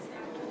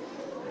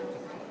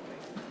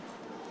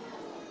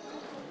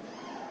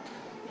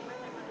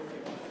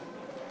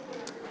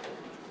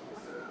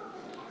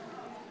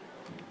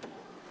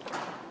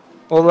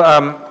Well,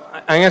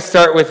 I'm going to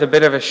start with a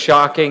bit of a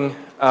shocking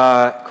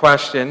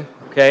question,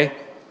 okay?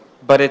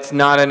 But it's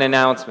not an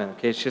announcement,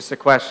 okay? It's just a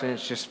question.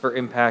 It's just for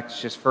impact.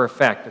 It's just for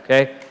effect,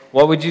 okay?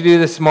 What would you do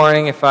this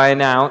morning if I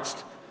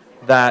announced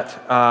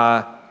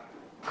that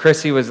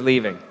Chrissy was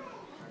leaving?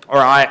 Or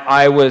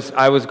I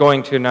was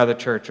going to another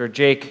church, or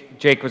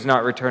Jake was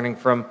not returning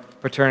from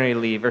paternity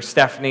leave, or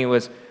Stephanie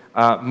was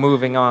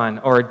moving on,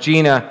 or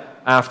Gina,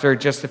 after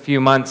just a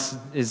few months,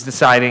 is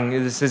deciding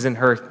this isn't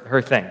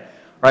her thing.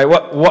 Right?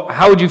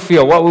 How would you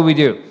feel? What would we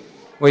do?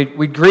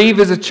 We'd grieve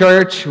as a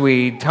church,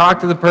 we'd talk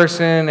to the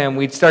person, and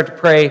we'd start to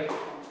pray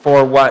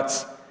for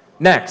what's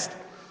next.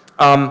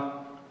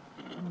 So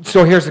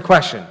here's the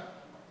question.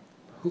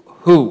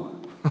 Who?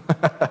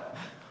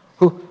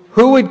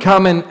 Who would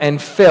come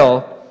and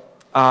fill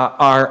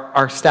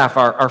our staff,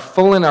 our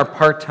full and our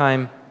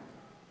part-time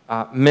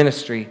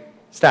ministry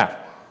staff?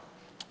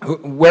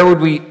 Where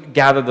would we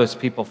gather those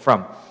people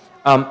from?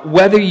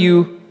 Whether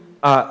you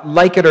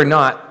like it or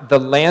not, the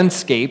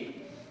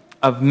landscape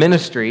of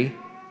ministry,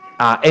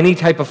 any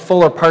type of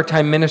full or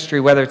part-time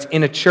ministry, whether it's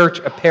in a church,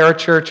 a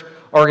parachurch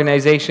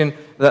organization,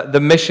 the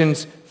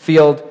missions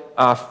field,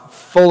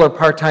 full or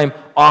part-time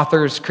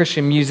authors,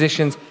 Christian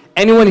musicians,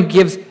 anyone who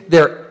gives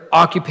their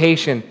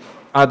occupation,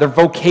 their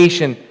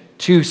vocation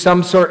to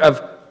some sort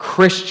of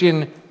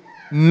Christian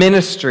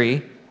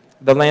ministry,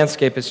 the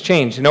landscape has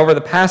changed. And over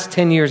the past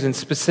 10 years, and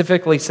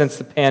specifically since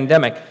the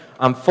pandemic,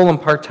 full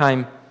and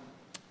part-time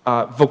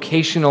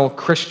vocational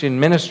Christian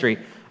ministry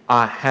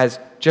has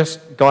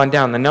just gone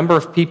down. The number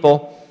of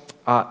people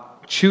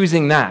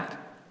choosing that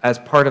as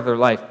part of their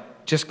life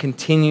just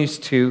continues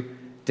to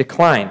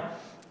decline.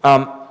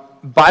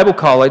 Bible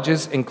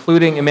colleges,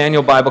 including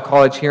Emmanuel Bible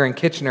College here in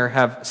Kitchener,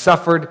 have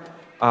suffered,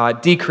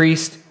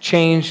 decreased,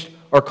 changed,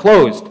 or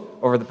closed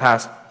over the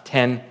past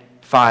 10,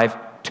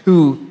 5,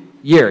 2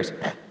 years.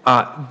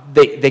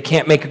 They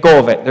can't make a go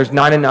of it. There's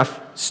not enough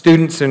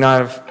students, there's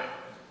not enough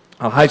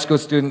high school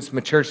students,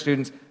 mature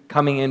students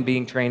coming in,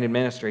 being trained in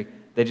ministry.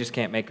 They just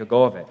can't make a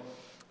go of it.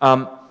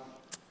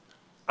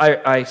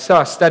 I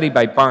saw a study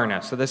by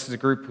Barna. So this is a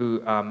group who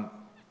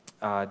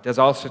does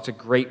all sorts of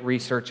great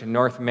research in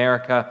North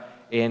America,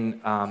 in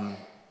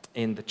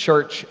the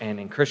church and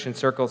in Christian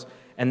circles.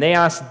 And they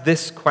asked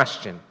this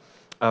question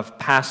of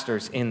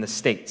pastors in the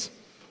States.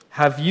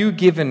 Have you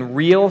given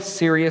real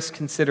serious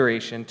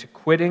consideration to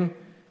quitting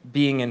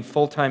being in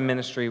full-time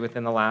ministry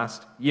within the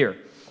last year?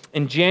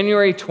 In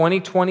January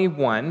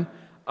 2021,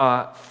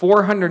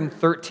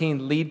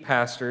 413 lead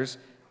pastors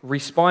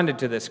responded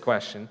to this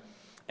question,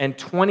 and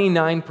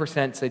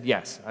 29% said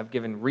yes. I've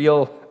given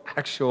real,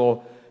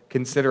 actual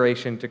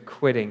consideration to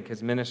quitting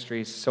because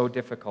ministry is so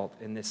difficult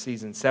in this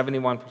season.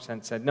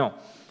 71% said no.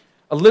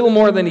 A little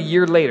more than a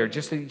year later,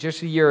 just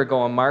a year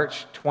ago, in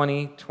March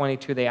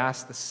 2022, they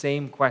asked the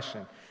same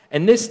question.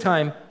 And this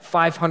time,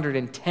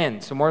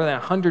 510, so more than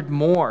 100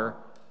 more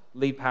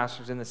lead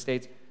pastors in the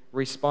States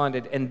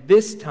responded. And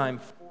this time,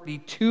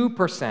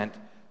 42%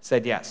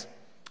 said yes.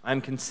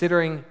 I'm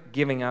considering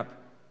giving up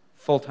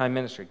full-time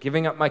ministry,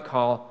 giving up my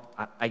call.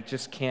 I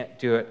just can't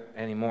do it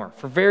anymore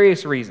for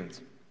various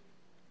reasons.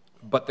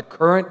 But the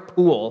current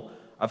pool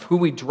of who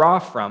we draw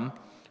from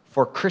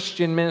for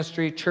Christian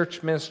ministry,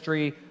 church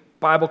ministry,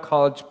 Bible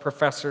college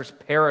professors,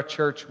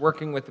 parachurch,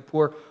 working with the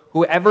poor,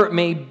 whoever it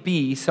may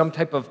be, some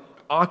type of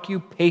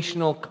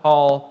occupational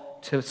call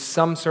to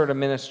some sort of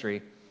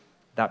ministry,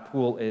 that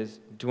pool is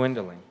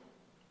dwindling.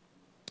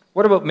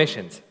 What about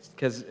missions?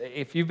 Because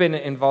if you've been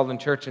involved in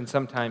church in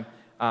some time,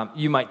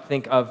 you might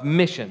think of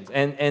missions.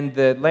 And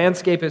the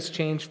landscape has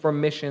changed for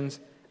missions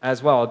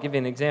as well. I'll give you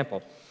an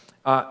example.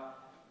 On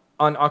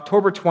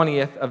October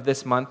 20th of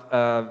this month,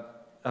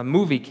 a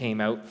movie came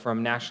out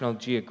from National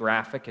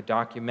Geographic, a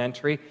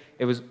documentary.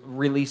 It was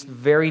released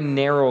very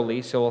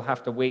narrowly, so we'll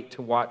have to wait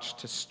to watch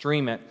to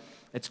stream it.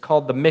 It's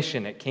called The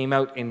Mission. It came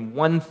out in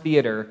one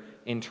theater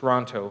in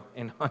Toronto,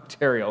 in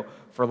Ontario,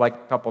 for like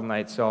a couple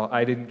nights, so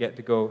I didn't get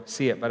to go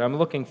see it, but I'm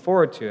looking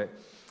forward to it.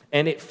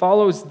 And it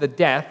follows the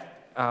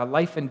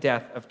life and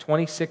death of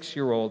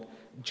 26-year-old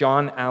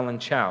John Allen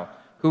Chow,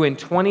 who in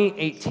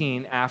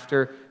 2018,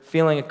 after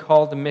feeling a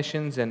call to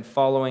missions and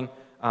following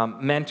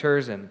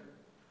mentors and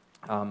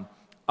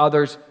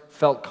others,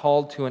 felt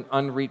called to an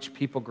unreached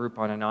people group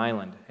on an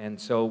island, and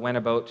so went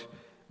about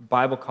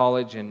Bible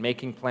college and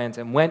making plans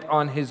and went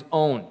on his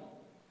own,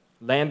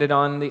 landed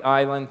on the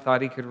island,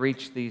 thought he could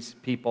reach these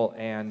people,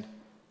 and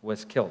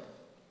was killed.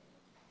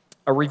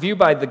 A review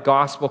by the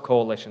Gospel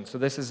Coalition. So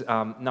this is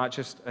not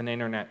just an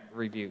internet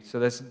review. So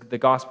the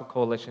Gospel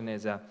Coalition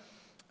is a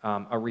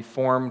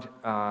reformed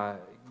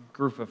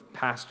group of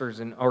pastors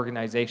and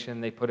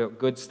organization. They put out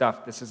good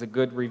stuff. This is a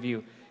good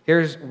review.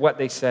 Here's what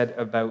they said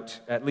about,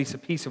 at least a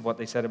piece of what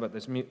they said about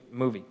this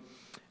movie.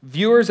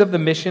 Viewers of The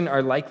Mission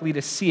are likely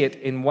to see it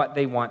in what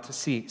they want to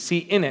see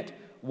in it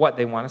what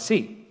they want to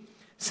see.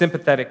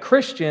 Sympathetic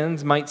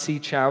Christians might see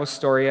Chow's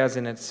story as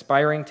an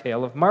inspiring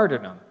tale of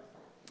martyrdom.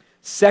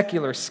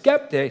 Secular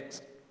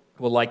skeptics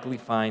will likely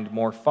find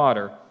more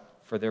fodder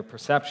for their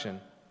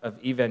perception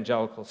of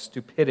evangelical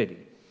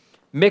stupidity.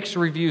 Mixed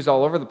reviews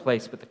all over the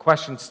place, but the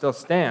question still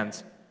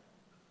stands.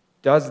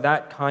 Does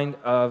that kind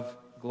of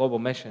global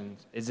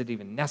missions, is it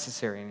even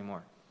necessary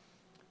anymore?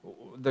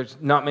 There's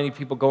not many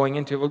people going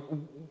into it.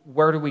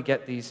 Where do we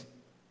get these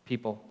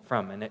people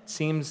from? And it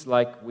seems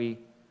like we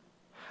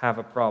have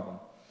a problem.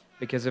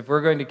 Because if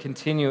we're going to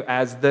continue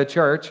as the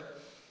church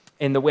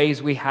in the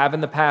ways we have in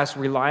the past,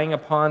 relying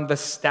upon the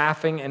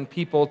staffing and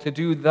people to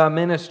do the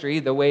ministry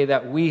the way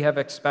that we have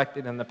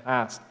expected in the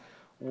past,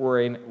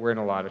 we're in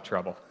a lot of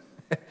trouble.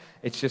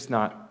 It's just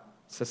not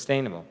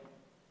sustainable.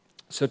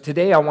 So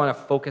today I want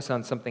to focus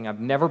on something I've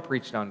never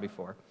preached on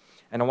before.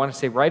 And I want to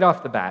say right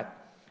off the bat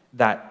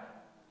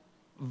that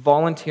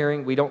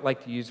volunteering, we don't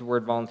like to use the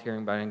word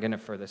volunteering, but I'm going to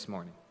for this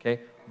morning,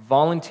 okay?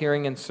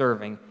 Volunteering and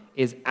serving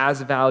is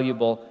as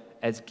valuable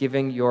as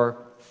giving your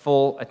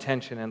full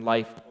attention and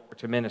life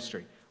to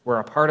ministry. We're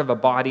a part of a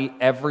body.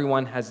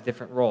 Everyone has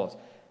different roles.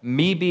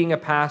 Me being a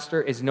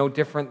pastor is no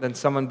different than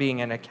someone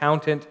being an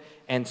accountant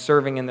and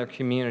serving in their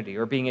community,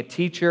 or being a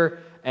teacher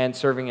and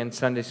serving in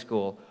Sunday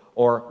school,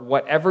 or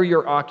whatever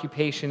your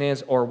occupation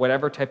is, or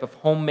whatever type of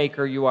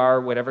homemaker you are,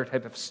 whatever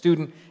type of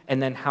student,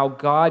 and then how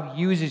God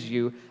uses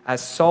you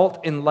as salt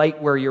and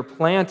light where you're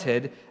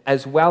planted,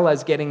 as well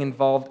as getting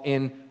involved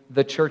in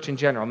the church in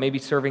general. Maybe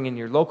serving in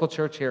your local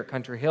church here at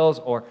Country Hills,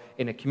 or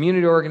in a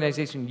community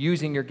organization,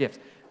 using your gifts.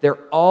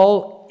 They're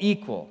all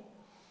equal,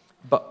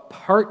 but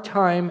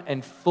part-time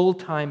and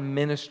full-time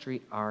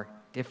ministry are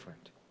different.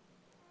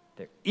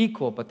 They're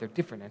equal, but they're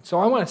different. And so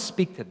I want to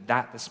speak to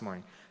that this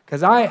morning,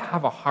 because I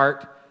have a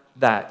heart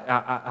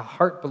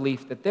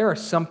belief that there are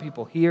some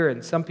people here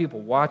and some people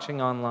watching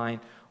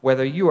online,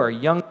 whether you are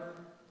young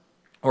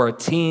or a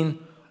teen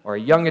or a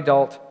young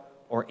adult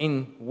or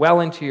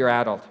well into your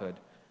adulthood,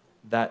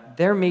 that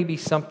there may be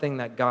something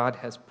that God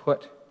has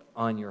put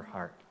on your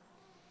heart.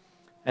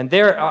 And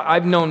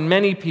I've known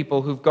many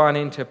people who've gone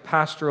into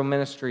pastoral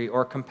ministry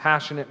or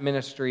compassionate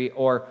ministry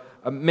or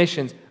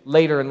missions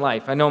later in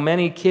life. I know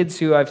many kids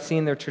who I've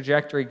seen their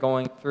trajectory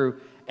going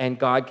through, and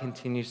God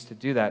continues to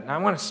do that. And I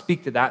want to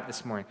speak to that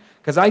this morning,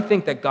 because I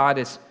think that God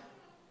is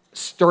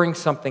stirring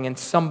something in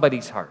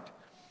somebody's heart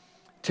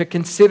to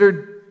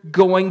consider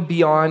going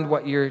beyond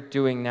what you're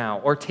doing now,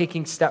 or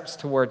taking steps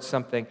towards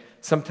something,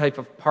 some type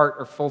of part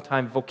or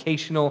full-time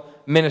vocational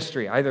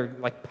ministry, either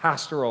like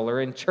pastoral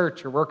or in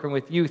church or working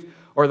with youth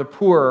or the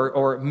poor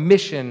or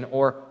mission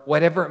or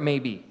whatever it may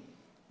be.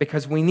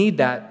 Because we need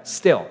that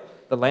still.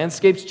 The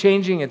landscape's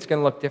changing, it's going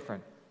to look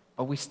different.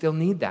 But we still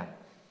need that.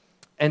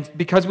 And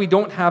because we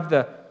don't have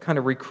the kind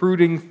of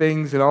recruiting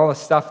things and all the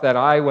stuff that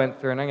I went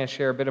through, and I'm going to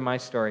share a bit of my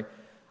story,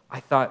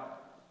 I thought,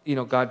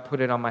 God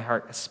put it on my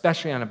heart,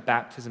 especially on a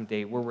baptism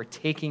day where we're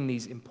taking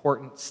these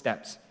important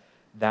steps,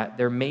 that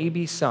there may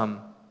be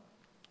some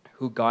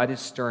who God is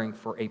stirring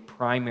for a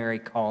primary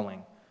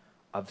calling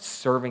of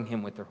serving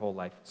Him with their whole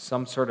life,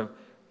 some sort of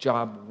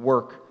job,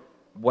 work,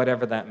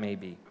 whatever that may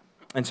be.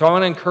 And so I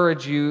want to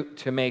encourage you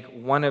to make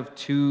one of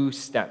two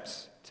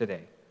steps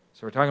today.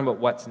 So we're talking about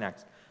what's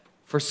next.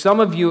 For some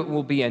of you, it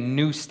will be a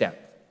new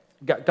step.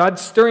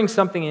 God's stirring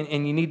something,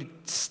 and you need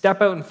to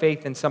step out in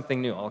faith in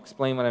something new. I'll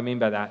explain what I mean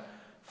by that.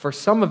 For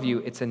some of you,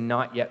 it's a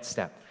not yet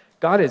step.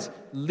 God is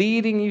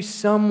leading you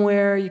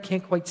somewhere. You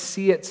can't quite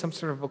see it, some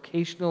sort of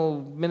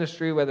vocational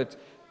ministry, whether it's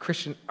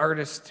Christian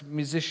artist,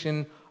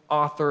 musician,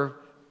 author,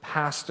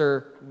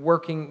 pastor,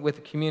 working with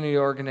a community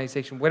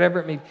organization, whatever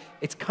it may be.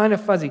 It's kind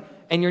of fuzzy.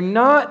 And you're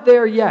not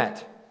there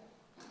yet,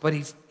 but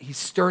He's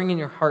stirring in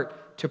your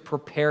heart to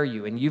prepare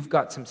you. And you've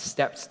got some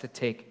steps to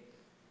take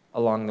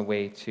along the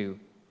way to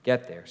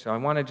get there. So I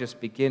want to just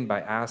begin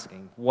by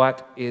asking,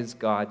 what is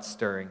God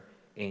stirring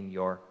in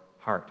your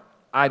heart?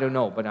 I don't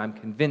know, but I'm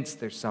convinced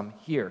there's some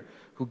here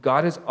who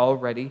God is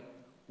already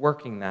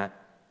working that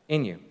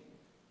in you.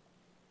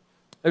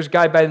 There's a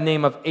guy by the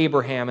name of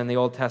Abraham in the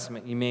Old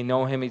Testament. You may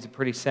know him. He's a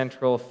pretty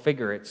central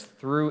figure. It's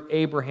through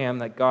Abraham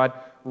that God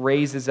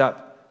raises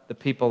up the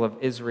people of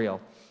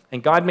Israel.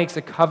 And God makes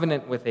a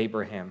covenant with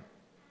Abraham.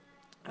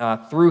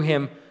 Through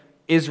him,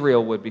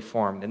 Israel would be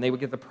formed, and they would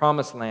get the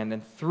promised land,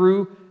 and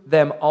through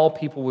them, all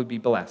people would be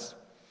blessed.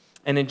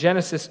 And in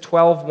Genesis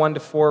 12,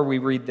 1-4, we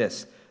read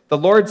this. The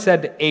Lord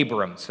said to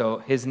Abram, so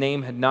his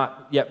name had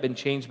not yet been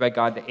changed by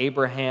God to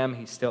Abraham.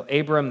 He's still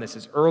Abram. This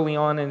is early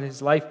on in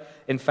his life.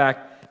 In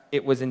fact,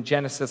 it was in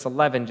Genesis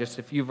 11, just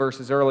a few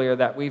verses earlier,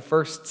 that we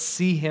first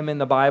see him in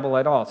the Bible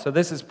at all. So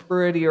this is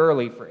pretty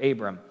early for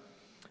Abram.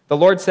 The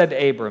Lord said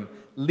to Abram,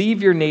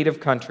 leave your native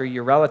country,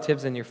 your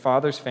relatives, and your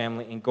father's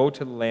family, and go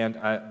to the land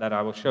that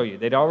I will show you.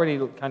 They'd already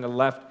kind of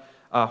left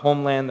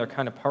homeland. They're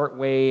kind of part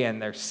way,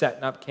 and they're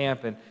setting up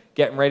camp and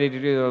getting ready to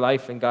do their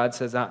life. And God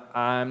says,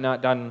 I'm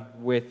not done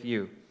with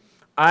you.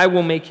 I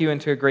will make you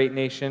into a great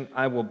nation.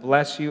 I will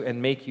bless you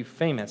and make you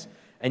famous,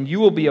 and you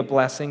will be a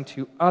blessing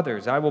to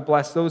others. I will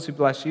bless those who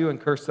bless you and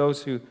curse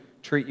those who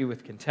treat you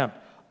with contempt.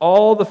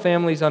 All the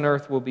families on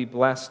earth will be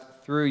blessed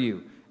through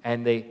you.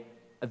 And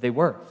they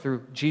were,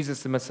 through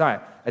Jesus the Messiah,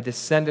 a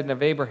descendant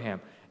of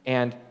Abraham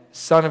and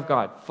Son of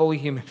God, fully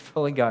human,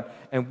 fully God.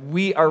 And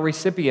we are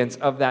recipients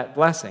of that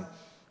blessing.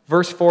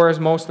 Verse 4 is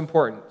most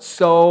important.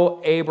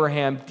 So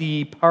Abraham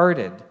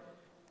departed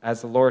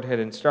as the Lord had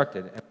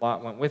instructed, and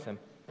Lot went with him.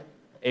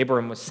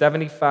 Abram was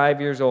 75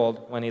 years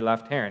old when he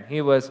left Haran.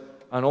 He was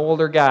an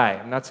older guy.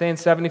 I'm not saying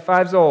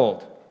 75 is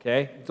old,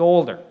 okay? It's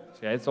older.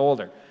 Okay? It's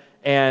older.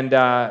 And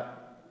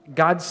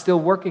God's still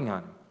working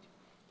on him.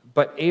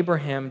 But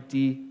Abraham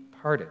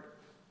departed.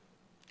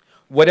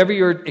 Whatever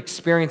your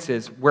experience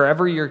is,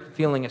 wherever you're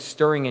feeling a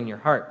stirring in your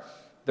heart,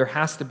 there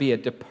has to be a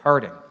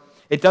departing.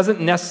 It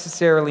doesn't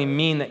necessarily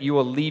mean that you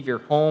will leave your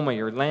home or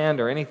your land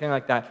or anything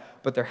like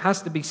that, but there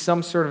has to be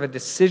some sort of a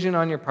decision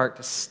on your part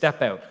to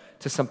step out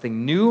to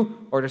something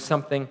new or to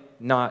something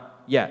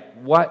not yet.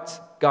 What's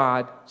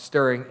God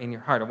stirring in your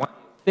heart? I want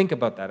you to think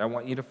about that. I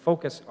want you to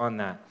focus on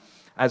that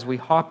as we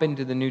hop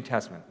into the New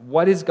Testament.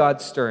 What is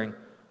God stirring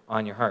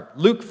on your heart?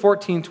 Luke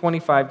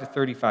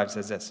 14:25-35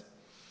 says this.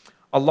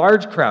 A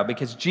large crowd,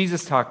 because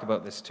Jesus talked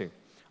about this too,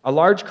 a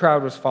large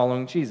crowd was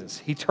following Jesus.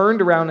 He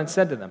turned around and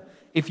said to them,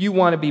 if you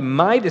want to be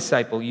my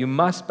disciple, you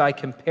must, by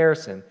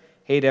comparison,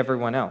 hate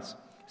everyone else.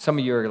 Some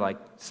of you are like,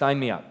 sign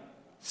me up.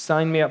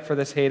 Sign me up for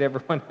this, hate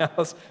everyone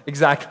else.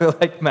 Exactly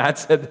like Matt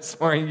said this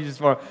morning. You just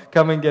want to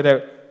come and get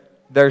out.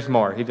 There's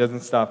more. He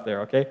doesn't stop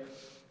there, okay?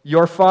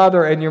 Your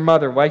father and your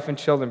mother, wife and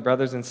children,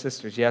 brothers and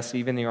sisters, yes,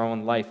 even your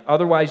own life.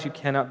 Otherwise, you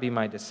cannot be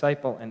my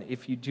disciple. And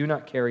if you do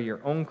not carry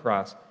your own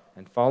cross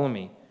and follow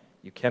me,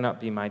 you cannot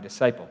be my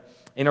disciple.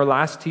 In our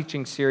last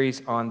teaching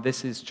series on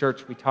This is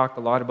Church, we talked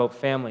a lot about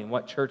family and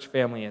what church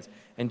family is.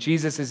 And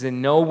Jesus is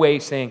in no way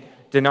saying,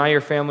 deny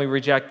your family,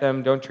 reject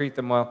them, don't treat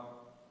them well.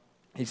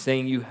 He's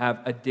saying you have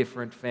a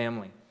different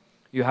family.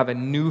 You have a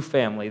new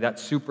family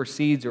that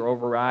supersedes or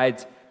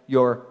overrides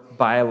your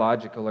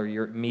biological or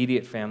your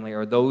immediate family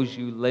or those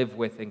you live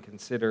with and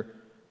consider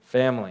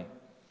family.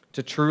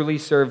 To truly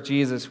serve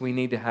Jesus, we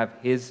need to have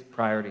his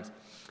priorities.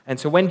 And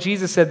so when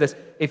Jesus said this,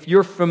 if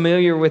you're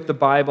familiar with the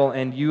Bible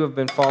and you have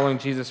been following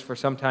Jesus for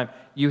some time,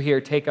 you hear,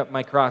 take up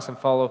my cross and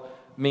follow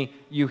me.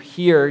 You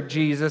hear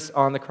Jesus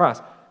on the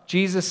cross.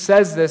 Jesus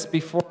says this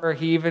before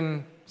he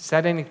even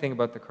said anything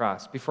about the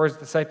cross, before his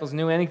disciples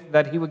knew anything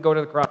that he would go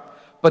to the cross.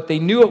 But they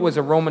knew it was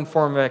a Roman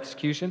form of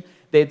execution.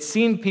 They had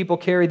seen people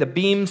carry the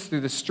beams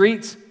through the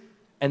streets,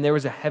 and there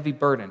was a heavy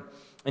burden.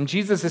 And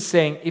Jesus is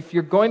saying, if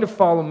you're going to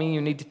follow me,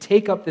 you need to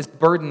take up this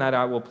burden that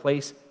I will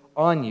place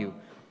on you.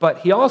 But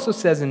he also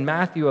says in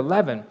Matthew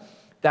 11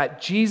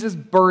 that Jesus'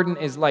 burden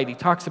is light. He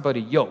talks about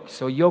a yoke.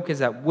 So a yoke is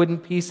that wooden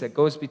piece that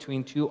goes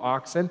between two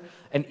oxen.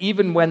 And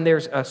even when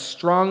there's a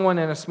strong one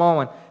and a small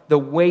one, the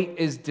weight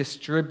is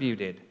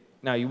distributed.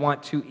 Now, you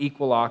want two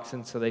equal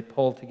oxen so they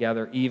pull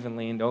together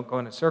evenly and don't go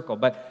in a circle.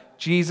 But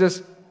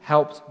Jesus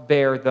helps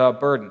bear the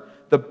burden.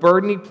 The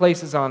burden he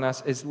places on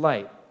us is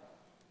light.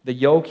 The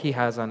yoke he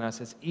has on us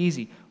is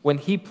easy. When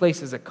he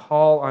places a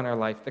call on our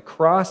life, the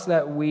cross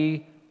that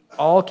we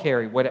all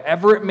carry,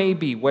 whatever it may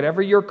be,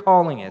 whatever your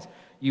calling is,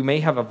 you may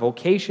have a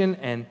vocation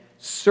and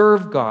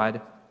serve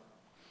God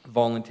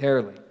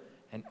voluntarily.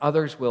 And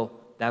others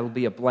that'll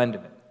be a blend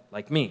of it.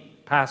 Like me,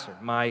 pastor,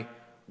 my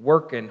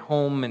work and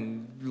home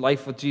and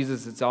life with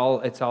Jesus, it's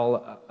all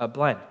a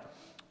blend.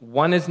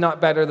 One is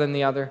not better than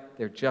the other.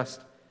 They're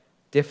just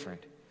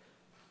different.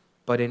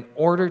 But in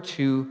order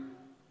to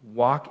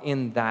walk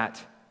in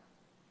that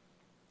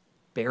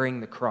bearing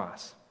the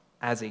cross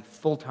as a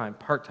full-time,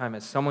 part-time,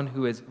 as someone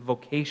who is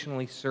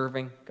vocationally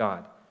serving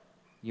God,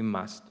 you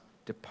must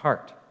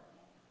depart.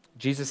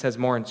 Jesus has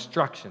more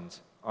instructions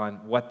on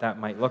what that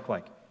might look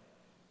like.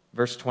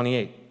 Verse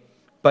 28,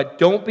 but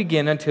don't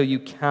begin until you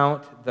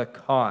count the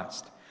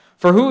cost.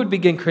 For who would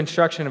begin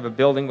construction of a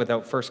building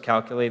without first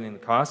calculating the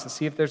cost to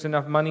see if there's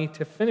enough money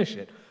to finish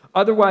it?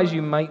 Otherwise,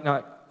 you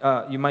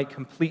might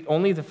complete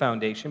only the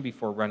foundation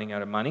before running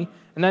out of money,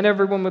 and then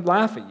everyone would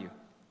laugh at you.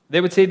 They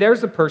would say,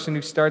 there's the person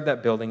who started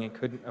that building and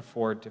couldn't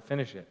afford to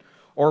finish it.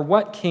 Or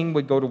what king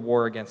would go to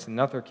war against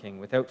another king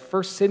without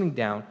first sitting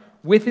down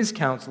with his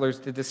counselors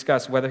to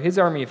discuss whether his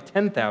army of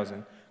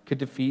 10,000 could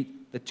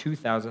defeat the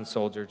 2,000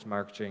 soldiers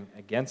marching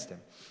against him?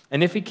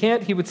 And if he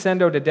can't, he would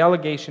send out a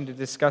delegation to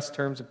discuss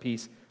terms of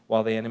peace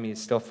while the enemy is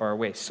still far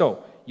away.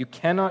 So, you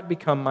cannot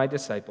become my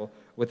disciple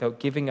without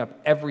giving up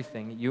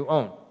everything you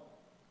own.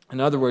 In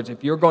other words,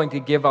 if you're going to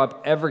give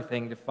up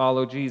everything to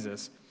follow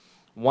Jesus,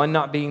 one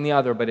not being the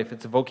other, but if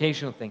it's a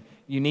vocational thing,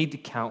 you need to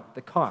count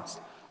the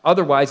cost.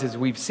 Otherwise, as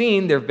we've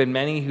seen, there have been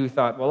many who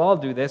thought, well, I'll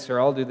do this or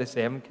I'll do this.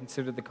 They haven't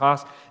considered the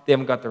cost. They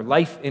haven't got their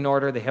life in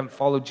order. They haven't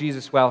followed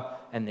Jesus well,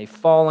 and they've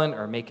fallen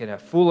or making a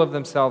fool of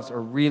themselves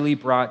or really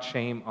brought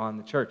shame on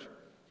the church.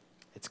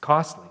 It's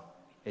costly.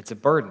 It's a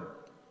burden.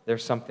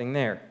 There's something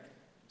there.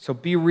 So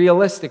be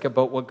realistic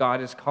about what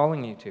God is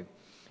calling you to.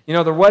 You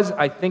know, there was,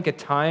 I think, a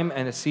time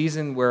and a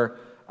season where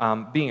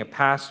being a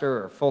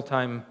pastor or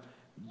full-time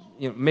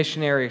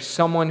missionary,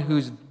 someone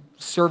who's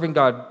serving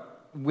God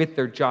with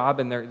their job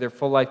and their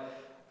full life,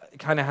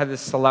 kind of had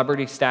this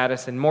celebrity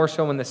status. And more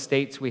so in the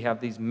States, we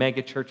have these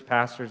mega church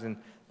pastors, and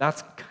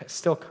that's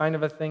still kind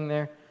of a thing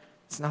there.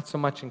 It's not so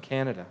much in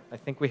Canada. I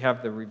think we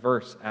have the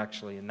reverse,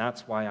 actually, and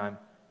that's why I'm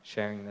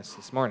sharing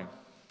this morning.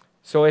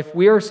 So if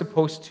we are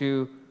supposed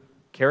to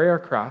carry our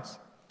cross,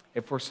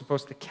 if we're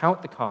supposed to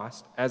count the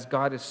cost as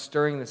God is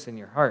stirring this in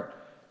your heart,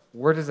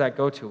 where does that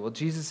go to? Well,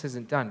 Jesus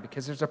isn't done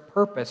because there's a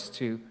purpose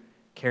to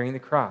carrying the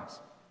cross,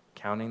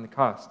 counting the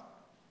cost.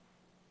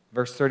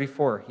 Verse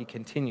 34, he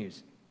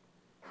continues,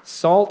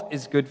 salt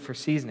is good for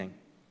seasoning,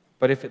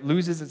 but if it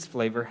loses its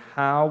flavor,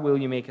 how will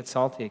you make it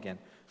salty again?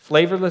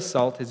 Flavorless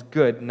salt is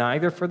good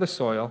neither for the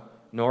soil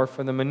nor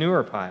for the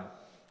manure pile.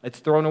 It's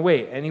thrown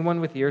away.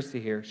 Anyone with ears to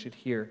hear should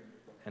hear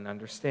and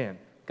understand.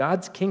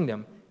 God's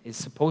kingdom is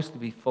supposed to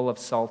be full of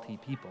salty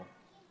people.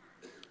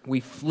 We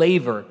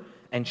flavor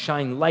and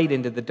shine light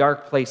into the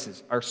dark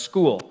places, our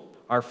school,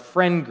 our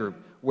friend group,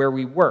 where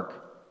we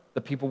work,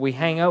 the people we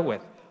hang out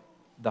with,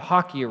 the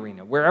hockey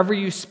arena. Wherever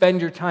you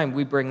spend your time,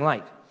 we bring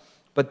light.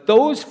 But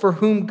those for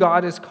whom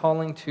God is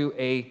calling to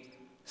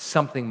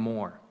something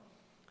more,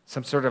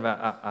 some sort of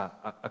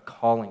a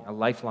calling, a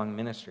lifelong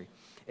ministry.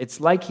 It's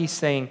like he's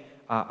saying,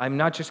 I'm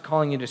not just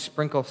calling you to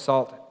sprinkle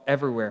salt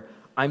everywhere.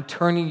 I'm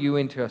turning you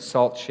into a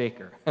salt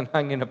shaker, and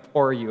I'm going to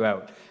pour you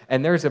out.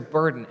 And there's a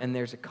burden, and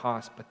there's a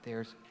cost, but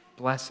there's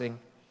blessing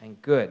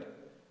and good.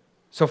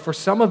 So for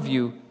some of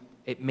you,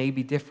 it may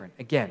be different.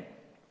 Again,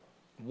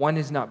 one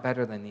is not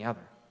better than the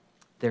other.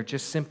 They're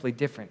just simply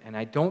different. And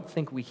I don't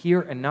think we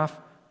hear enough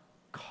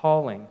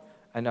calling,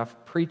 enough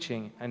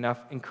preaching, enough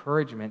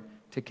encouragement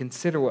to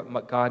consider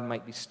what God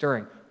might be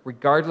stirring,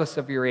 regardless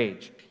of your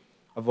age,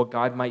 of what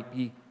God might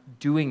be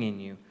doing in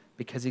you,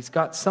 because he's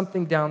got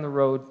something down the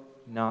road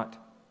not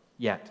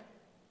yet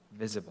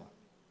visible.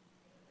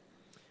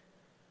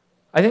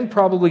 I think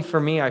probably for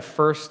me, I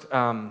first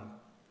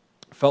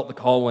felt the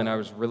call when I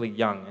was really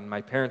young, and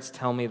my parents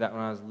tell me that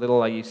when I was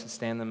little, I used to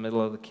stand in the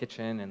middle of the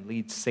kitchen and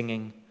lead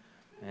singing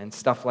and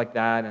stuff like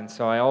that, and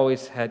so I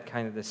always had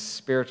kind of this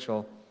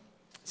spiritual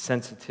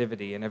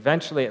sensitivity. And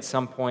eventually, at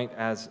some point,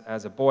 as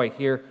a boy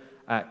here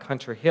at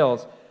Country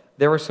Hills,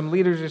 there were some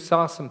leaders who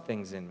saw some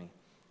things in me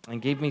and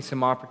gave me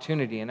some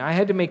opportunity. And I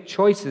had to make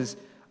choices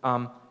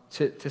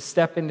to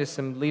step into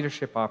some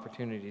leadership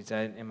opportunities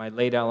in my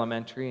late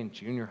elementary and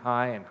junior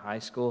high and high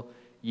school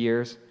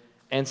years.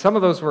 And some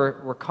of those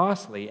were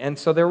costly. And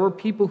so there were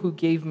people who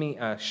gave me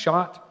a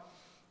shot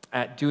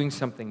at doing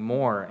something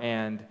more.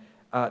 And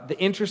the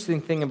interesting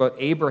thing about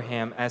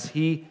Abraham, as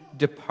he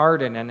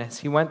departed and as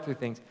he went through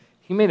things,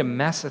 he made a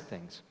mess of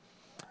things.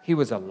 He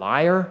was a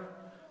liar.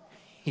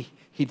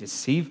 He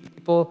deceived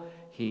people.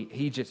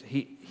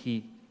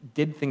 He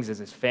did things as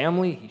his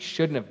family he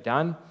shouldn't have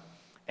done.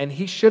 And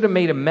he should have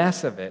made a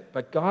mess of it.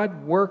 But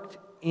God worked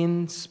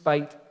in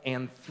spite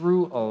and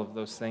through all of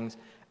those things.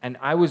 And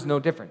I was no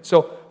different.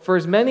 So for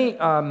as many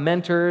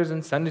mentors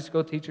and Sunday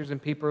school teachers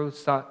and people who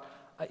thought,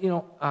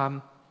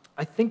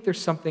 I think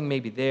there's something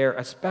maybe there,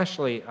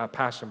 especially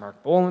Pastor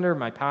Mark Bolander,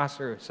 my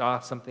pastor, who saw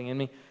something in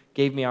me,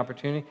 gave me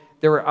opportunity.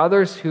 There were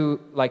others who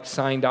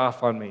signed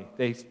off on me.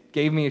 They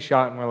gave me a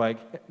shot and were like,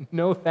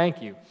 no,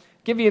 thank you.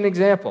 Give you an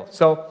example.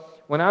 So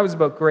when I was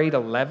about grade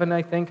 11,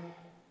 I think,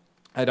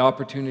 I had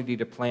opportunity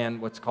to plan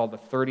what's called a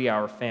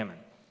 30-hour famine.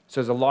 So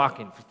there's a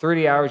lock-in. For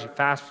 30 hours, you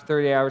fast for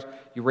 30 hours,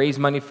 you raise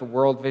money for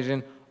World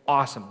Vision.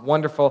 Awesome,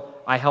 wonderful.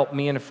 I helped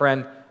me and a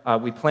friend.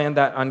 We planned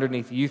that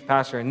underneath the youth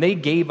pastor, and they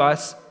gave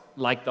us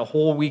the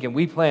whole weekend.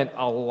 We planned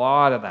a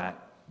lot of that.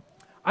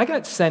 I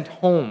got sent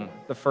home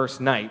the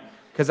first night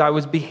because I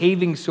was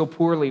behaving so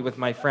poorly with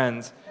my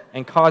friends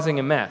and causing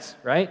a mess,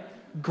 right?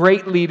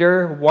 Great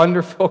leader,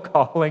 wonderful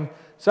calling.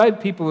 So I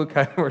had people who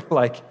kind of were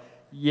like,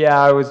 yeah,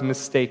 I was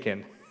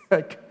mistaken.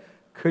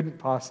 Couldn't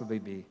possibly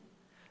be.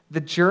 The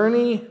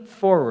journey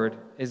forward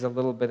is a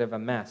little bit of a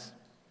mess.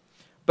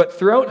 But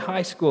throughout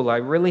high school, I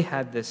really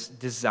had this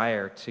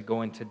desire to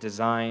go into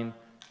design,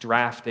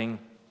 drafting.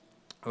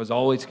 I was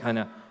always kind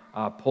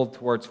of pulled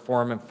towards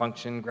form and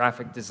function,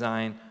 graphic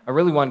design. I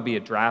really wanted to be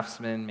a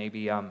draftsman,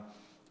 maybe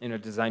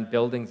design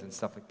buildings and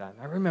stuff like that.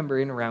 And I remember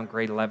in around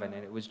grade 11,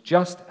 and it was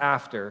just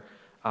after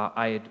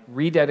I had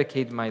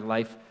rededicated my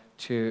life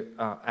to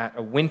at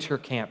a winter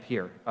camp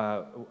here,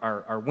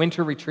 our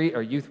winter retreat,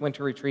 our youth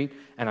winter retreat,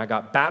 and I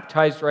got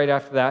baptized right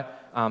after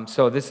that.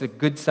 So this is a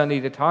good Sunday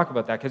to talk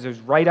about that because it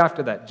was right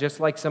after that, just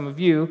like some of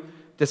you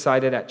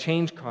decided at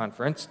Change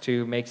Conference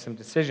to make some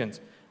decisions.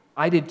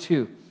 I did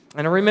too.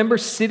 And I remember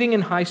sitting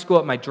in high school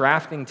at my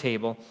drafting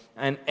table,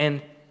 and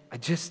I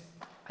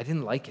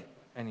didn't like it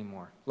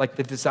anymore.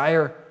 The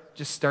desire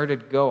just started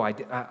to go.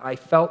 I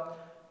felt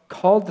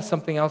called to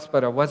something else,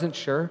 but I wasn't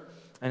sure.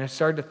 And I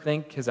started to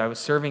think, because I was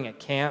serving at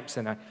camps,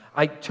 and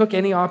I took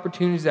any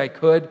opportunities I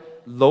could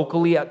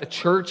locally at the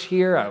church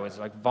here. I was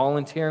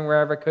volunteering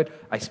wherever I could.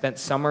 I spent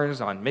summers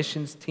on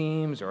missions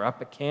teams or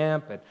up at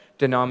camp, and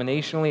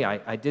denominationally,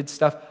 I did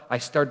stuff. I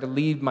started to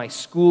lead my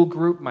school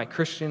group, my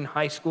Christian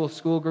high school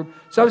group.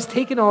 So I was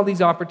taking all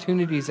these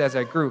opportunities as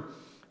I grew,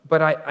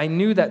 but I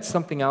knew that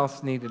something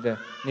else needed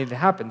to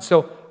happen.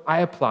 So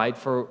I applied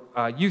for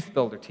a youth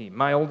builder team.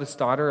 My oldest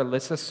daughter,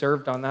 Alyssa,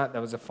 served on that.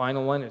 That was the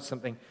final one. It was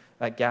something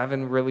that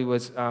Gavin really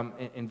was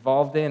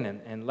involved in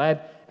and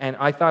led. And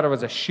I thought I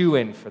was a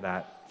shoo-in for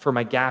that, for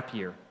my gap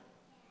year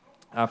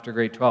after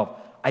grade 12.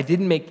 I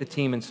didn't make the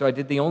team, and so I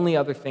did the only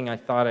other thing I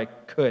thought I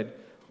could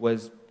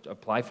was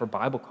apply for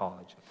Bible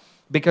college.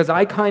 Because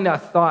I kind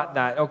of thought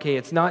that, okay,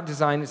 it's not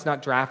design, it's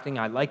not drafting.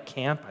 I like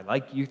camp, I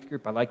like youth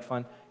group, I like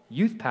fun.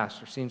 Youth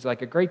pastor seems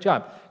like a great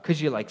job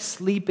because you like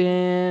sleep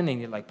in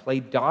and you like play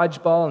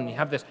dodgeball and you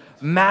have this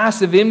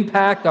massive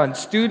impact on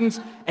students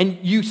and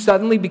you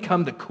suddenly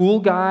become the cool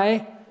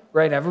guy,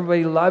 right?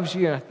 Everybody loves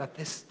you. And I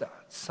thought,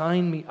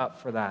 sign me up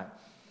for that.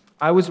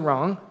 I was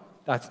wrong.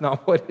 That's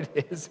not what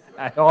it is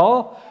at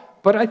all.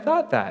 But I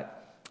thought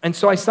that. And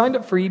so I signed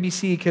up for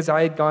EBC because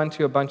I had gone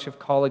to a bunch of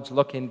college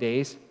look-in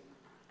days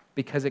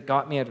because it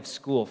got me out of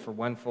school for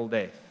one full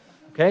day.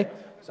 Okay?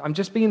 So I'm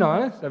just being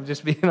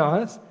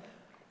honest.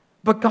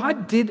 But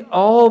God did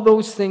all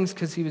those things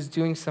because he was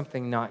doing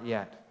something not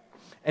yet.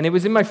 And it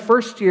was in my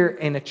first year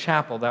in a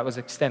chapel that was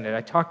extended.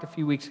 I talked a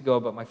few weeks ago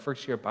about my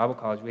first year at Bible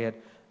college. We had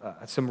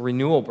some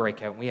renewal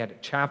breakout. We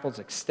had chapels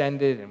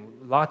extended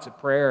and lots of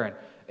prayer, and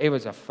it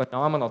was a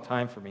phenomenal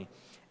time for me.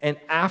 And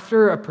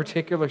after a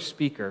particular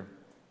speaker,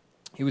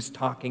 he was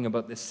talking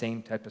about this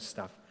same type of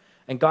stuff.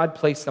 And God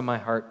placed on my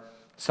heart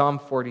Psalm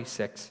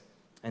 46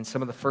 and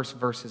some of the first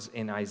verses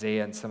in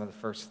Isaiah and some of the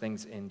first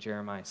things in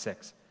Jeremiah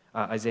 6.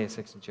 Isaiah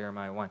 6 and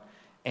Jeremiah 1.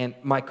 And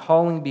my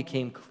calling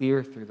became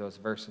clear through those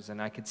verses, and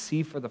I could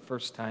see for the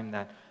first time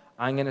that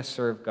I'm going to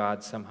serve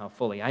God somehow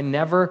fully. I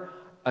never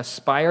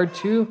aspired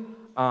to,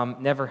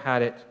 never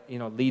had it,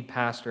 lead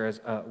pastor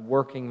as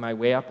working my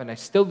way up, and I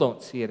still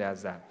don't see it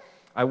as that.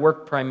 I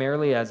work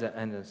primarily as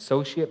an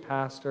associate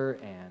pastor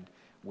and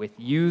with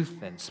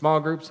youth and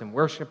small groups and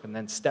worship, and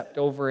then stepped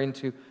over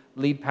into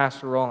lead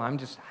pastor role. I'm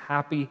just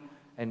happy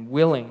and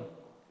willing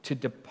to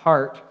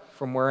depart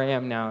from where I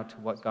am now to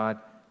what God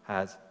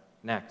has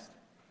next.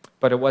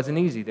 But it wasn't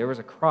easy. There was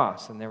a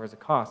cross and there was a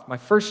cost. My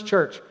first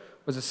church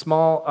was a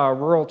small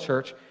rural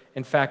church.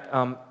 In fact,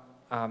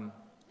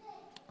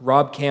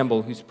 Rob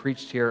Campbell, who's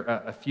preached here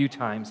a few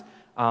times,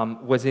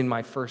 was in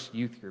my first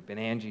youth group, and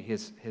Angie,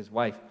 his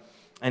wife.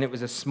 And it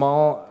was a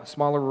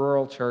smaller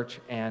rural church,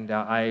 and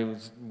I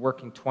was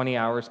working 20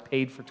 hours,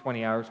 paid for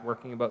 20 hours,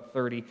 working about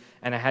 30,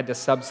 and I had to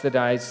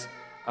subsidize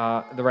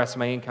the rest of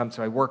my income,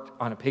 so I worked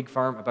on a pig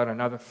farm about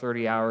another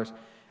 30 hours.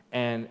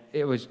 And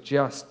it was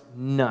just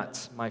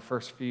nuts, my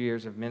first few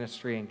years of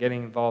ministry and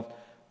getting involved.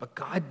 But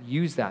God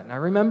used that. And I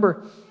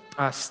remember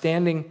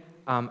standing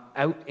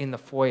out in the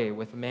foyer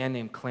with a man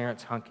named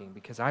Clarence Hunking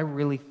because I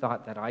really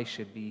thought that I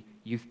should be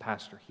youth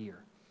pastor here.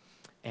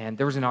 And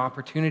there was an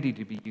opportunity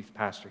to be youth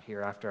pastor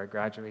here after I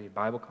graduated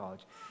Bible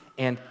college.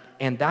 And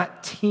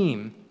that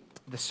team,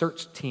 the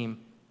search team,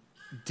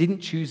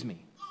 didn't choose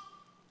me.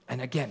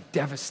 And again,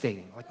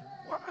 devastating. Like,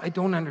 I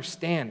don't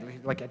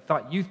understand. Like, I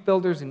thought youth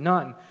builders and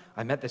not. And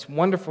I met this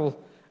wonderful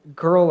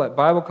girl at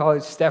Bible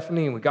college,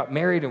 Stephanie, and we got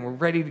married and we're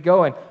ready to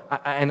go.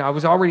 And I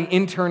was already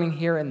interning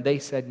here, and they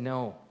said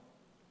no.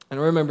 And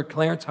I remember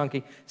Clarence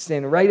Hunky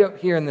standing right out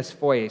here in this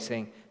foyer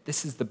saying,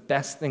 "This is the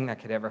best thing that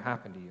could ever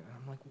happen to you." And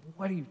I'm like,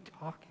 what are you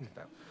talking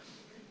about?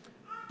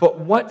 But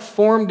what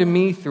formed in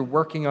me through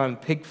working on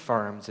pig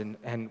farms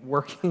and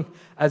working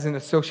as an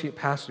associate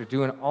pastor,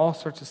 doing all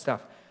sorts of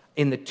stuff,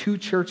 in the two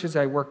churches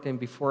I worked in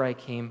before I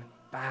came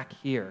back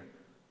here,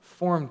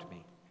 formed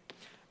me.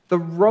 The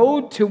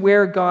road to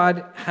where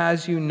God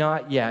has you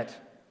not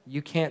yet,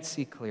 you can't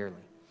see clearly.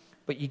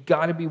 But you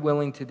got to be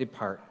willing to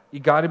depart.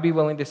 You got to be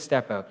willing to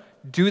step out.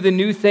 Do the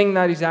new thing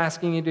that he's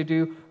asking you to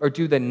do, or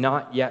do the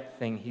not yet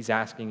thing he's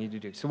asking you to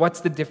do. So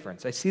what's the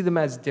difference? I see them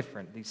as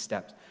different, these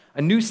steps.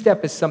 A new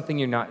step is something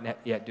you're not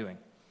yet doing.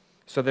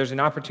 So there's an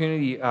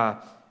opportunity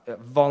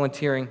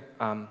volunteering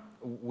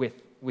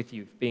with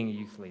youth, being a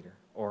youth leader,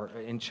 or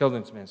in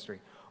children's ministry,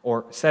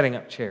 or setting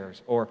up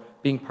chairs, or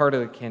being part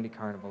of the candy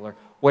carnival, or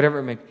whatever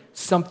it may be,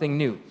 something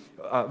new.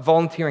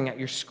 Volunteering at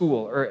your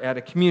school or at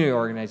a community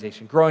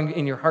organization, growing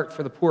in your heart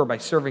for the poor by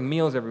serving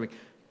meals every week,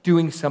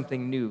 doing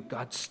something new.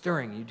 God's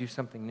stirring you, do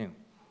something new.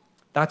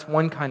 That's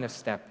one kind of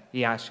step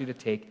he asks you to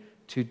take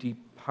to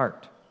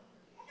depart.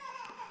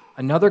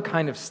 Another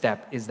kind of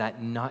step is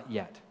that not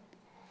yet.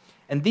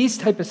 And these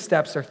type of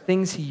steps are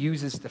things he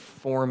uses to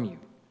form you.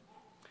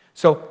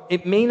 So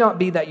it may not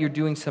be that you're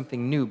doing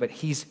something new, but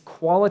he's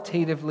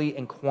qualitatively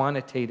and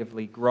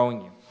quantitatively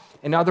growing you.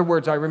 In other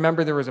words, I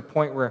remember there was a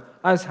point where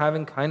I was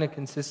having kind of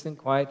consistent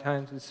quiet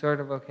times. It's sort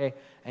of okay.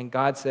 And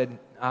God said,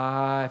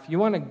 if you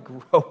want to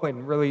grow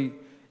and really,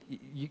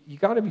 you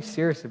got to be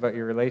serious about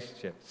your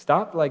relationship.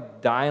 Stop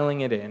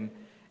dialing it in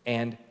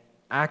and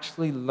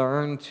actually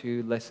learn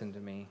to listen to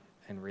me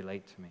and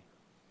relate to me.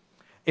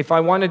 If I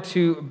wanted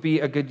to be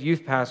a good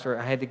youth pastor,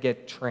 I had to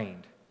get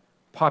trained.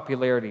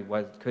 Popularity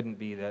couldn't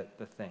be the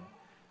thing.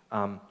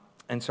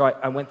 And so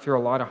I went through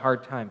a lot of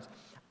hard times.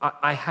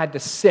 I had to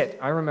sit.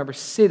 I remember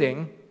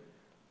sitting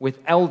with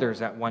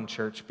elders at one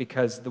church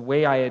because the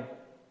way I had,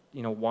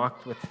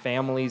 walked with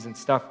families and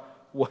stuff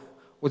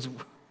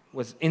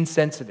was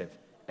insensitive,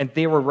 and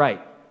they were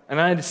right. And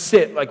I had to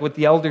sit with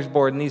the elders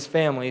board and these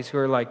families who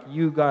are like,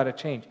 "You got to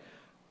change."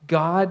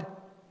 God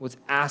was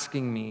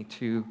asking me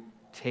to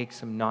take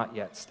some not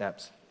yet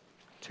steps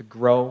to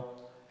grow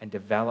and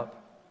develop.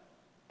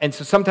 And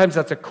so sometimes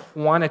that's a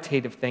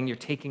quantitative thing. You're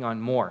taking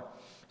on more.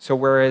 So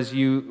whereas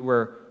you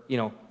were,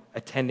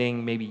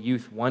 attending maybe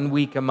youth 1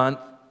 week a month.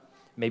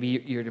 Maybe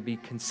you're to be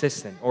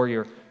consistent, or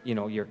you're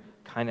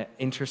kind of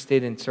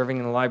interested in serving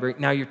in the library.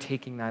 Now you're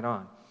taking that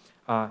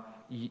on.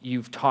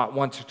 You've taught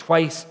once or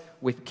twice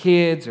with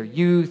kids or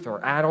youth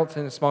or adults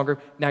in a small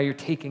group. Now you're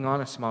taking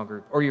on a small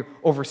group, or you're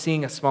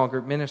overseeing a small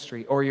group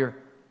ministry, or you're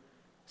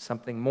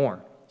something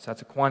more. So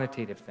that's a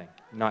quantitative thing.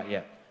 Not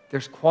yet.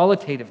 There's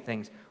qualitative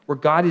things where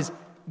God is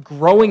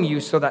growing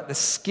you so that the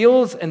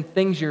skills and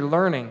things you're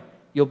learning,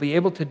 you'll be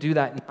able to do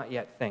that not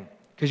yet thing.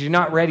 Because you're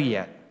not ready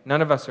yet.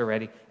 None of us are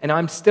ready. And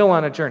I'm still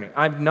on a journey.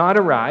 I've not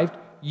arrived.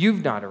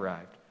 You've not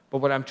arrived. But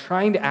what I'm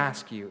trying to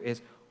ask you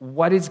is,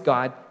 what is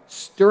God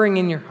stirring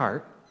in your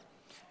heart?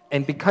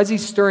 And because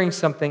he's stirring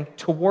something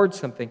towards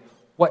something,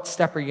 what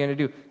step are you going to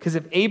do? Because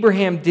if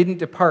Abraham didn't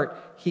depart,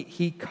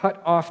 he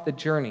cut off the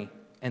journey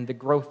and the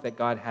growth that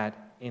God had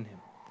in him.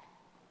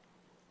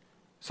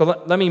 So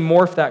let me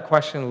morph that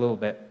question a little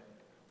bit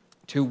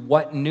to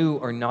what new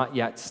or not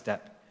yet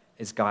step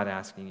is God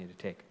asking you to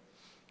take?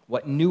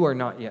 What new or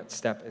not yet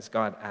step is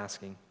God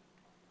asking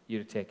you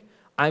to take?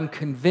 I'm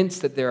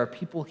convinced that there are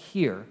people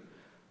here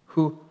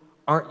who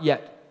aren't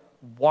yet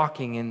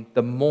walking in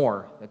the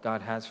more that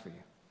God has for you.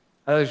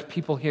 There's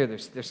people here,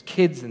 there's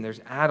kids and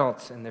there's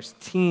adults and there's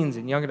teens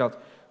and young adults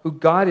who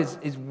God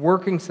is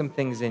working some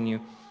things in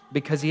you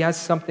because he has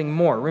something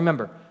more.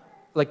 Remember,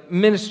 like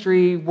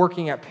ministry,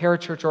 working at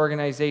parachurch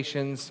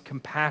organizations,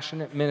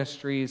 compassionate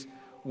ministries,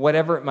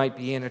 whatever it might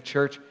be in a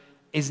church,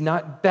 is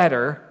not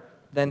better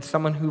than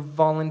someone who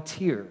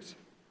volunteers.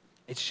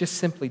 It's just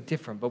simply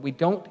different. But we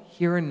don't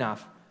hear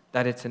enough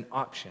that it's an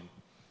option.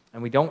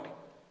 And we don't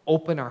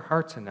open our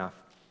hearts enough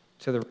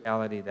to the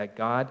reality that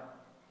God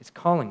is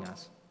calling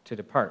us to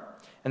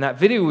depart. And that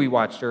video we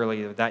watched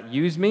earlier, that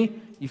Use Me,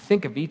 you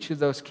think of each of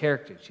those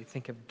characters. You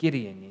think of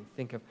Gideon, you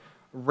think of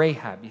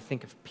Rahab, you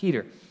think of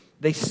Peter.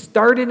 They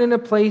started in a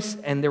place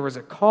and there was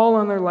a call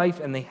on their life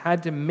and they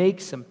had to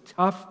make some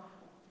tough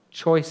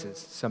choices,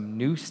 some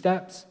new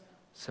steps,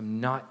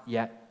 some not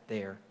yet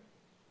there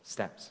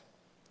steps.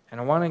 And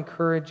I want to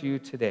encourage you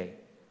today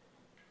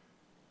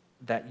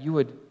that you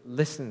would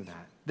listen to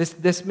that.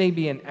 This may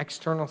be an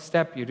external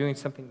step. You're doing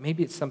something,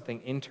 maybe it's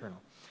something internal.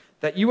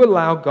 That you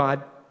allow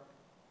God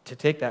to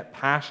take that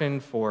passion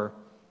for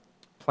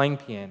playing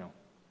piano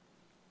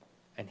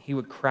and he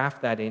would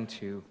craft that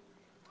into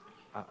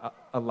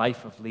a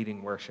life of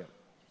leading worship.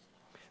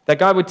 That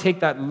God would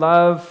take that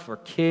love for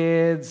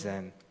kids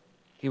and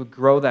he would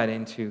grow that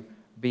into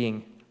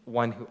being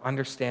one who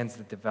understands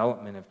the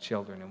development of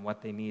children and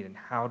what they need and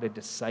how to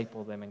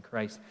disciple them in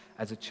Christ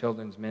as a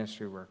children's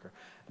ministry worker.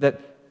 That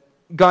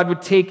God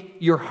would take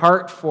your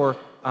heart for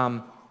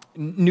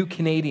new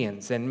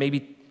Canadians and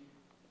maybe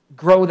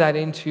grow that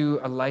into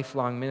a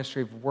lifelong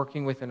ministry of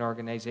working with an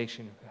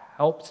organization who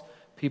helps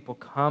people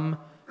come,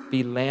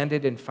 be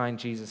landed, and find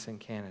Jesus in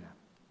Canada.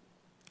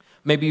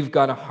 Maybe you've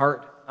got a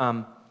heart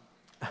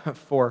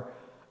for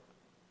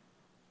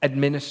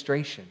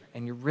administration,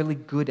 and you're really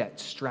good at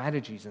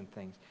strategies and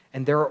things.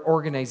 And there are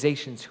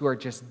organizations who are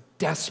just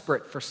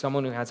desperate for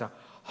someone who has a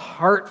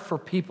heart for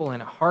people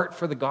and a heart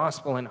for the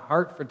gospel and a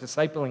heart for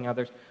discipling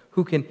others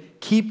who can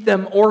keep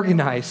them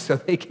organized so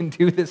they can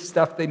do this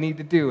stuff they need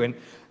to do and,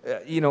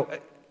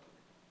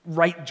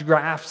 write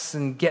drafts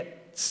and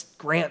get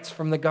grants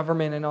from the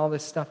government and all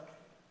this stuff.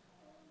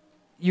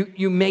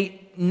 You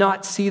may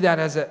not see that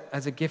as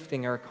a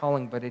gifting or a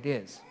calling, but it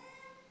is.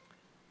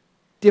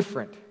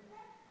 Different.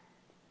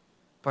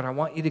 But I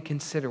want you to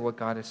consider what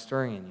God is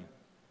stirring in you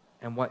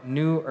and what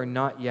new or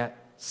not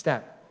yet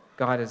step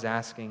God is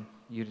asking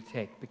you to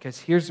take. Because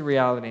here's the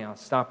reality, and I'll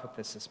stop with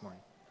this morning.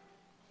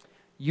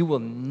 You will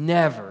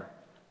never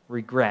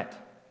regret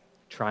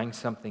trying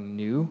something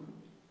new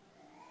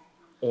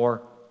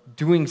or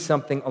doing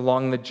something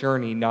along the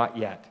journey not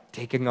yet.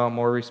 Taking on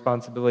more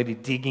responsibility,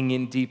 digging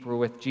in deeper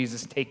with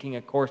Jesus, taking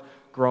a course,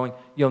 growing.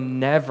 You'll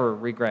never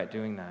regret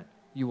doing that.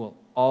 You will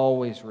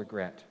always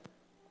regret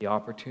the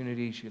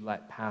opportunities you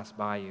let pass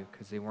by you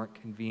because they weren't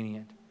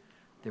convenient,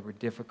 they were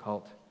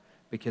difficult,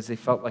 because they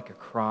felt like a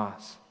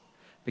cross,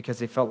 because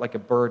they felt like a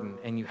burden,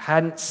 and you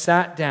hadn't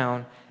sat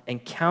down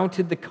and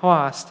counted the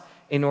cost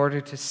in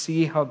order to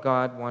see how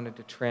God wanted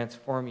to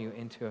transform you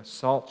into a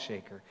salt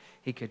shaker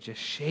he could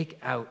just shake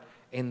out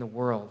in the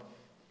world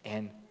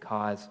and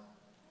cause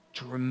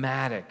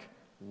dramatic,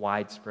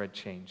 widespread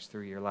change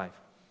through your life.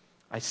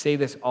 I say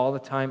this all the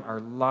time.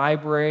 Our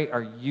library,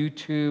 our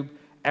YouTube,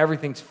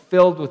 everything's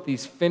filled with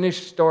these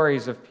finished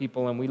stories of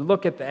people, and we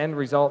look at the end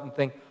result and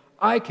think,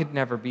 I could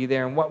never be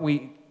there. And what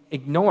we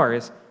ignore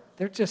is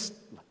they're just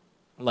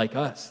like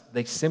us.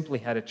 They simply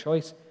had a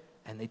choice,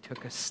 and they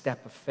took a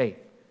step of faith.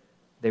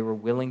 They were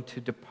willing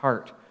to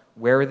depart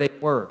where they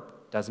were.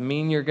 Doesn't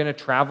mean you're going to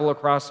travel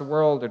across the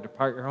world or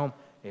depart your home.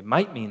 It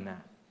might mean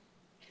that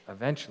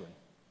eventually.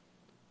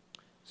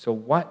 So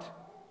what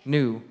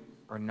new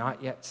or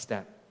not yet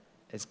step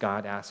is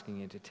God asking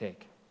you to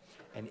take?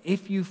 And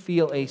if you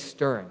feel a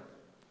stirring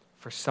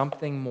for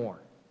something more,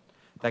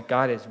 that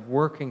God is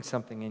working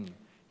something in you,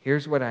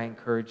 here's what I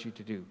encourage you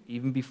to do,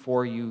 even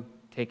before you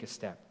take a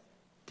step.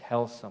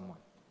 Tell someone.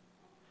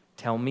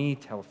 Tell me,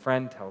 tell a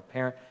friend, tell a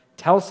parent.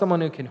 Tell someone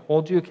who can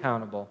hold you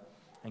accountable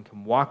and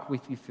can walk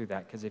with you through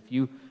that. Because if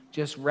you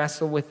just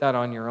wrestle with that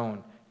on your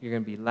own, you're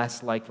going to be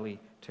less likely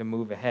to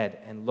move ahead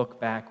and look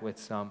back with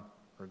some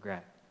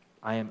regret.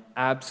 I am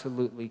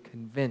absolutely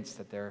convinced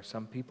that there are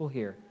some people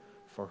here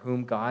for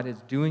whom God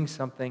is doing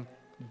something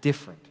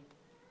different.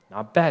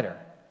 Not better,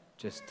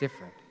 just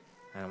different.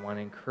 And I want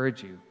to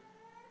encourage you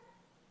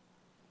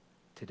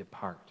to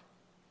depart,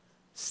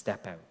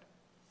 step out,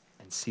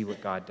 and see what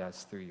God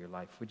does through your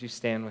life. Would you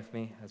stand with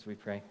me as we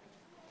pray?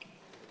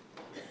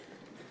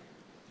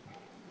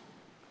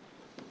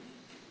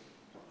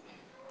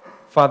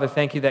 Father,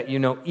 thank you that you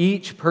know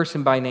each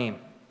person by name.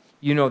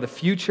 You know the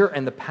future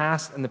and the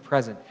past and the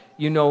present.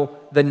 You know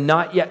the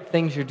not yet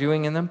things you're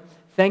doing in them.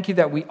 Thank you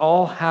that we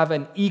all have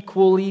an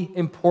equally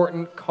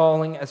important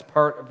calling as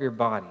part of your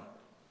body.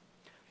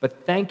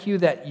 But thank you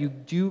that you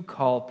do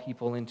call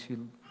people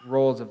into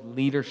roles of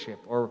leadership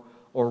or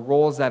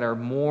roles that are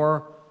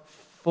more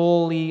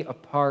fully a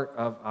part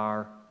of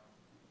our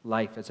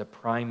life as a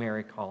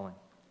primary calling.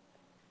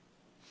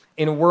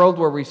 In a world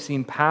where we've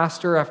seen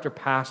pastor after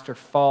pastor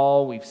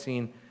fall, we've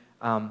seen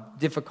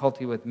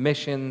difficulty with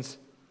missions,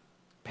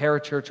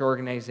 parachurch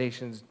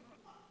organizations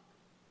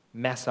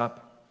mess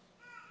up,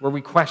 where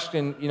we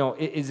question,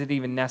 is it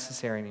even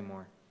necessary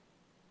anymore?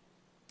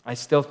 I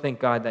still think,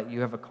 God, that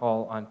you have a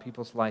call on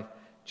people's life,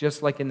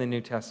 just like in the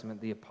New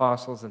Testament, the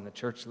apostles and the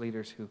church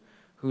leaders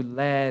who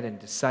led and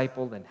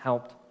discipled and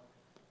helped,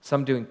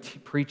 some doing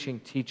preaching,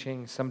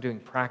 teaching, some doing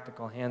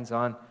practical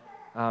hands-on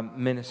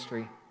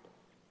ministry,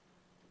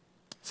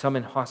 some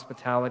in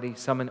hospitality,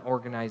 some in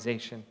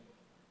organization,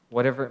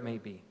 whatever it may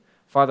be.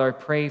 Father, I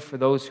pray for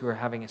those who are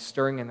having a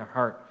stirring in their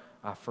heart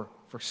for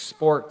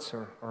sports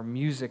or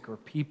music or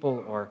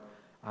people or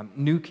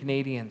new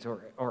Canadians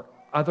or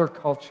other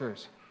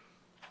cultures,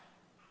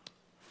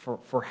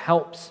 for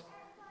helps,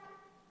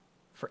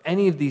 for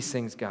any of these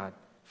things, God.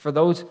 For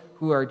those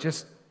who are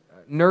just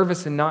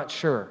nervous and not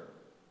sure,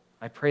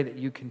 I pray that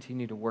you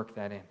continue to work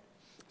that in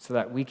so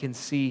that we can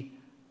see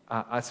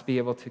us be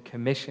able to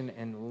commission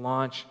and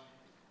launch,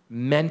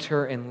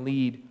 mentor and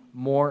lead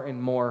more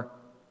and more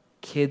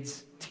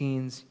kids,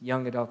 teens,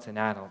 young adults, and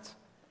adults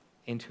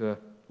into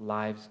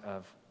lives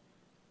of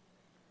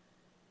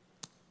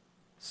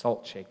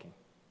salt shaking.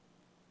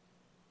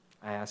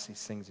 I ask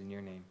these things in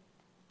your name.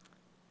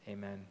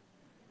 Amen.